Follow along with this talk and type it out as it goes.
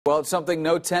Well, it's something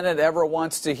no tenant ever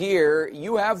wants to hear.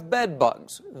 You have bed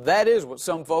bugs. That is what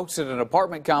some folks at an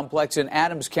apartment complex in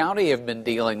Adams County have been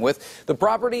dealing with. The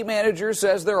property manager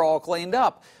says they're all cleaned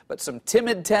up, but some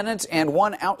timid tenants and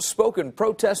one outspoken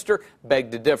protester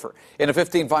beg to differ. In a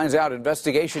 15 Finds Out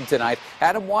investigation tonight,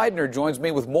 Adam Widener joins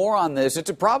me with more on this. It's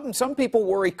a problem some people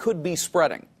worry could be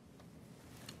spreading.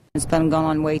 It's been going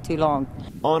on way too long.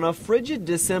 On a frigid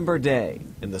December day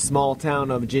in the small town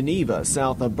of Geneva,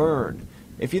 south of Bern,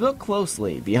 if you look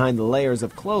closely behind the layers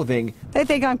of clothing, They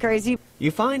think I'm crazy.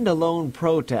 you find a lone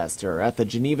protester at the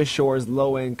Geneva Shores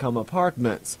low-income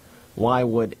apartments. Why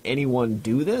would anyone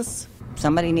do this?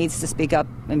 Somebody needs to speak up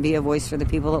and be a voice for the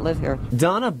people that live here.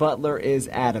 Donna Butler is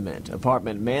adamant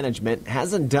apartment management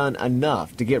hasn't done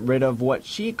enough to get rid of what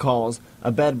she calls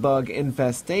a bedbug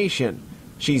infestation.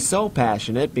 She's so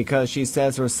passionate because she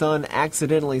says her son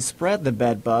accidentally spread the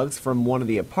bedbugs from one of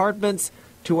the apartments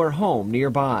to her home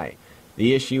nearby.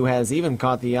 The issue has even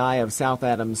caught the eye of South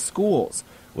Adams schools,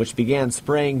 which began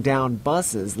spraying down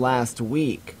buses last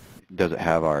week. Does it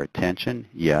have our attention?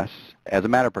 Yes. As a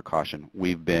matter of precaution,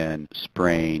 we've been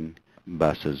spraying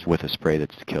buses with a spray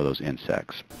that's to kill those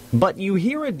insects. But you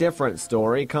hear a different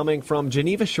story coming from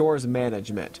Geneva Shores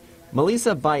management.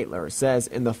 Melissa Beitler says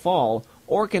in the fall,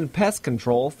 Orkin Pest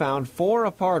Control found 4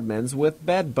 apartments with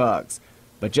bed bugs,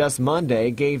 but just Monday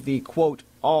gave the, quote,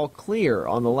 all clear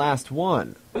on the last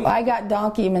one. I got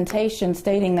documentation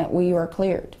stating that we were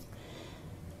cleared.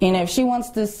 If she wants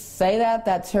to say that,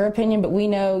 that's her opinion, but we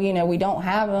know, we don't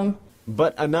have them.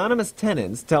 But anonymous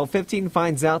tenants tell 15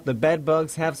 Finds Out the bed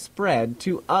bugs have spread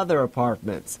to other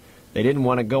apartments. They didn't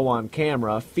want to go on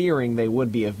camera, fearing they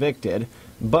would be evicted.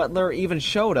 Butler even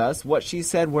showed us what she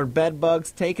said were bed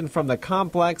bugs taken from the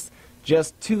complex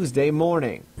just Tuesday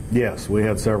morning. Yes, we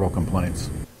had several complaints.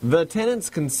 The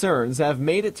tenants' concerns have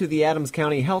made it to the Adams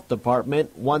County Health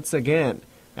Department once again.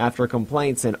 After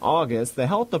complaints in August, the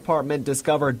health department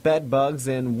discovered bed bugs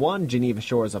in one Geneva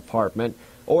Shores apartment,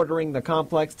 ordering the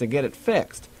complex to get it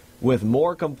fixed. With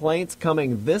more complaints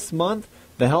coming this month,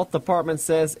 the health department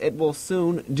says it will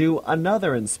soon do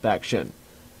another inspection.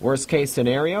 Worst case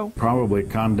scenario? Probably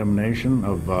condemnation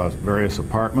of various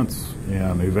apartments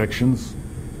and evictions.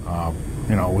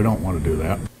 We don't want to do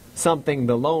that. Something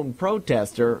the lone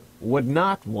protester would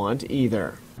not want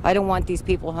either. I don't want these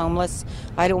people homeless.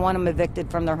 I don't want them evicted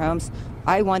from their homes.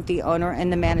 I want the owner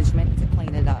and the management to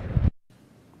clean it up.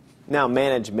 Now,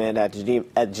 management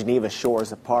at Geneva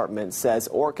Shores Apartments says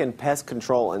Orkin Pest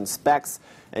Control inspects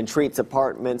and treats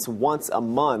apartments once a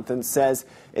month and says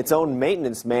its own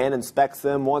maintenance man inspects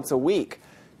them once a week.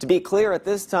 To be clear, at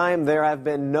this time, there have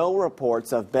been no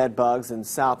reports of bed bugs in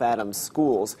South Adams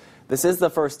schools. This is the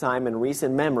first time in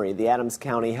recent memory the Adams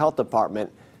County Health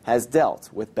Department has dealt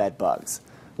with bed bugs.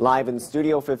 Live in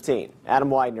Studio 15, Adam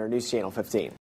Widener, News Channel 15.